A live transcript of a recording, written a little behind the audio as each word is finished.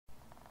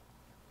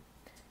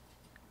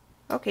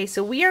Okay,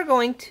 so we are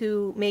going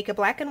to make a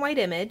black and white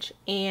image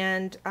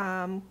and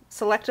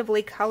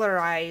selectively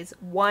colorize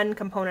one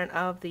component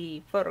of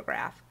the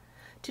photograph.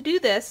 To do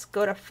this,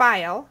 go to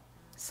File,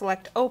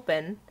 select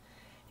Open,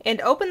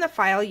 and open the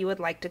file you would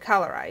like to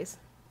colorize.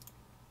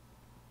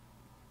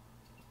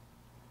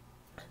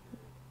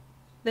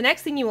 The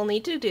next thing you will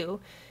need to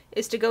do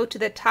is to go to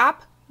the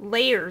top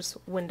Layers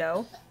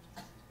window.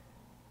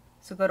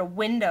 So go to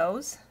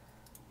Windows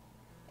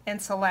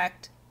and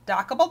select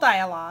Dockable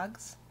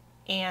Dialogues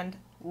and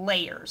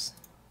Layers.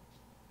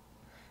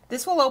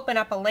 This will open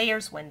up a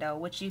Layers window,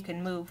 which you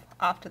can move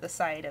off to the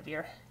side of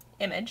your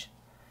image.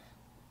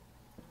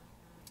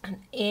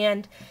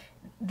 And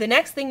the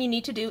next thing you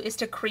need to do is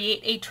to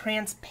create a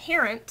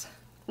transparent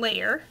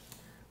layer,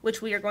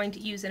 which we are going to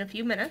use in a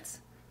few minutes.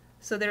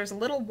 So there's a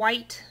little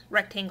white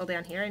rectangle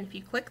down here, and if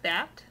you click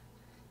that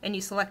and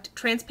you select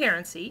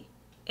Transparency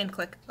and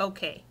click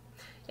OK,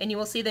 and you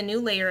will see the new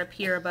layer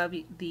appear above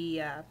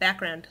the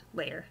background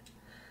layer.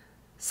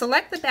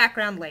 Select the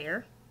background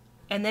layer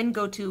and then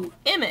go to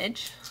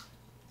Image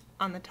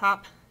on the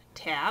top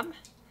tab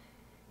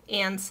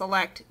and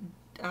select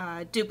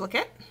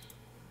Duplicate.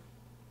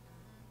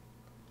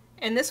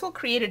 And this will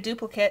create a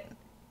duplicate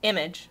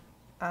image,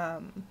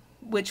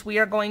 which we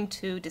are going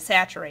to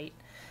desaturate.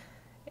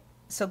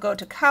 So go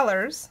to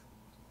Colors,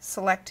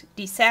 select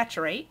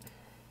Desaturate,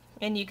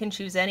 and you can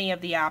choose any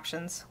of the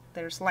options.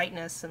 There's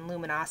lightness and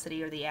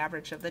luminosity, or the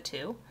average of the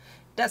two.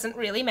 Doesn't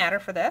really matter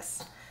for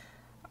this.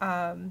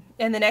 And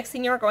the next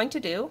thing you're going to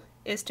do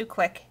is to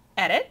click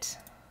Edit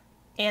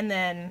and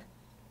then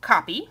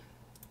Copy.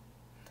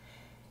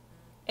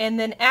 And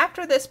then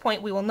after this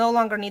point we will no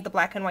longer need the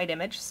black and white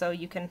image, so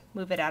you can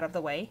move it out of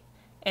the way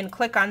and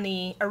click on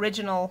the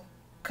original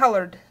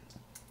colored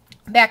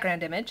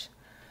background image.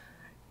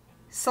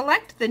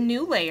 Select the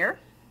new layer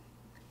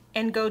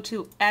and go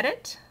to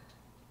Edit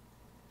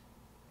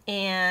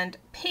and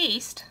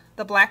paste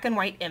the black and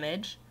white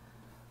image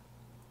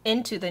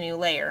into the new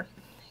layer.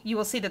 You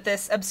will see that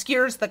this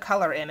obscures the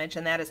color image,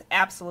 and that is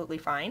absolutely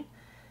fine.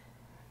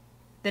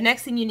 The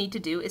next thing you need to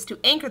do is to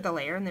anchor the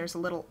layer, and there's a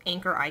little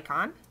anchor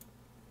icon.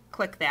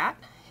 Click that,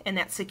 and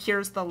that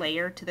secures the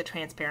layer to the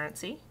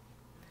transparency.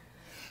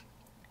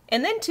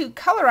 And then to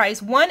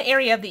colorize one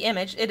area of the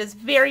image, it is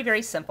very,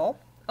 very simple.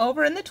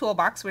 Over in the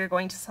toolbox, we're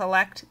going to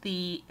select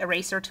the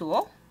eraser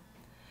tool,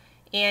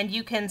 and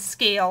you can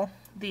scale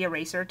the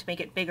eraser to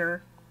make it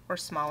bigger or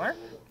smaller.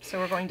 So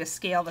we're going to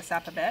scale this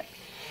up a bit.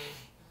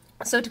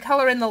 So to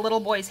color in the little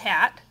boy's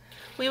hat,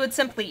 we would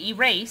simply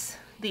erase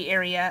the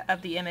area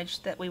of the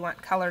image that we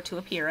want color to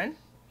appear in.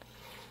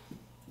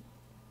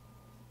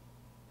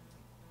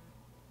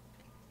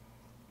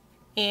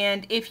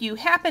 And if you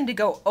happen to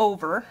go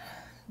over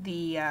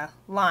the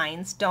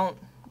lines, don't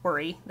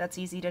worry, that's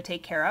easy to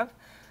take care of.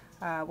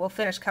 We'll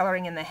finish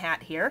coloring in the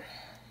hat here,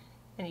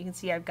 and you can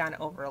see I've gone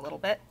over a little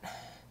bit.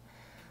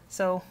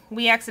 So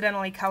we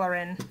accidentally color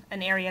in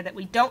an area that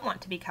we don't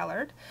want to be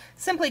colored.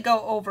 Simply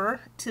go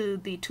over to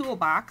the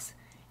toolbox,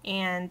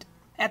 and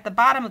at the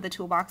bottom of the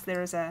toolbox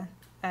there's a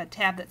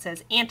tab that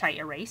says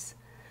Anti-Erase.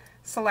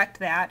 Select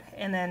that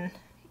and then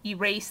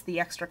erase the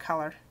extra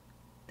color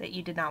that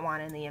you did not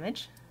want in the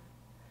image.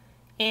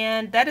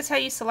 And that is how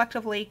you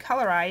selectively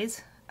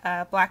colorize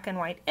a black and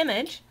white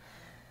image.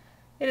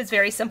 It is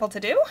very simple to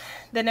do.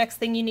 The next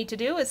thing you need to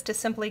do is to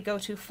simply go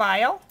to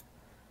File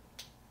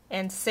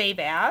and Save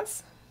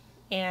As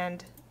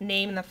and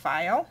name the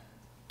file.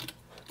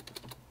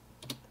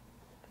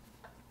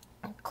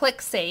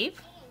 Click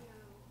Save.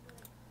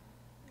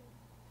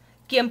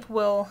 GIMP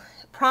will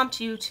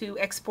prompt you to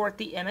export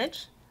the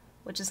image,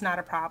 which is not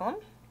a problem.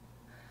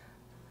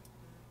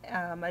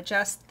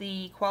 Adjust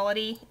the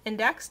quality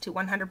index to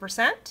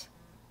 100%.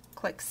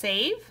 Click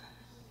Save.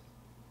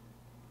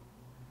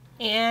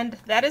 And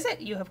that is it.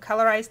 You have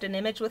colorized an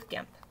image with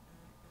GIMP.